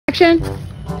action.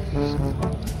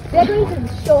 We are going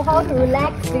to show how to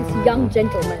relax this young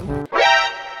gentleman.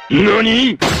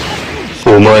 NANI?!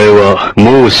 お前は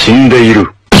もう死んでい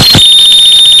る。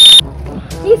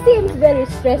 He seems very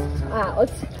stressed out.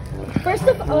 First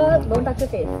of all, don't touch your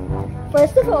face.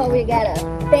 First of all, we gotta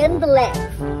bend the legs.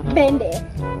 Bend it.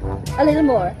 A little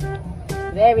more.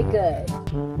 Very good.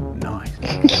 Nice.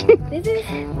 This is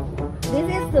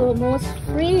the most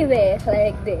free way,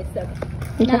 like this.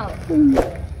 Now,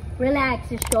 relax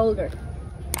his shoulder.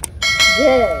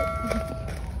 Good.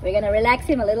 We're gonna relax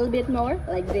him a little bit more,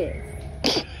 like this.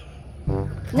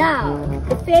 Now,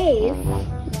 the face.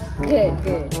 Good,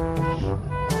 good.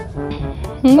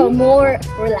 For more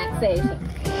relaxation.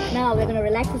 Now we're gonna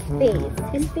relax his face.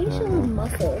 His facial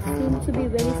muscles seem to be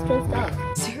very stressed out.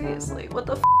 Seriously, what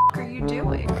the f are you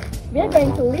doing? We're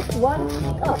going to lift one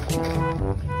cheek up.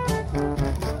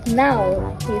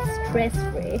 Now he's stress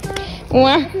free.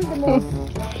 Wow. This is the most.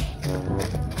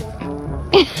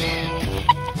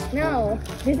 Now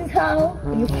this is how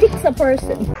you fix a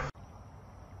person.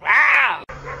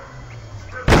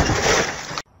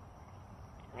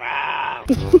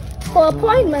 For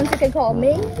appointments, you can call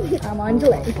me. I'm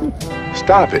Anjali.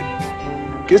 Stop it.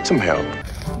 Get some help.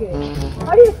 Good.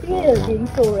 How do you feel being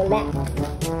so relaxed?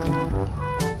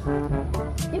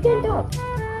 You can talk.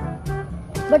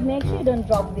 But make sure you don't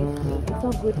drop this feet. It's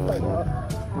not good for your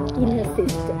inner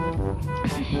system.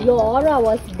 Your aura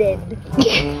was dead.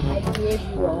 I gave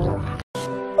you aura.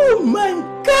 Oh my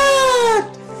god!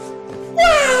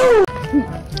 Wow!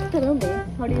 Tell me,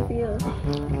 how do you feel?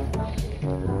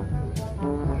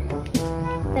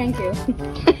 Thank you.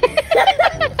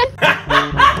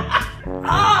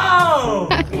 Oh!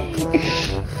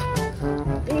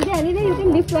 You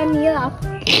can lift one ear up.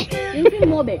 You feel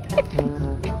more better.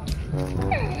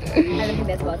 I don't think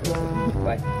that's possible.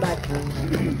 But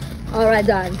alright,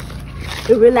 done.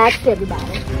 You relaxed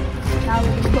everybody.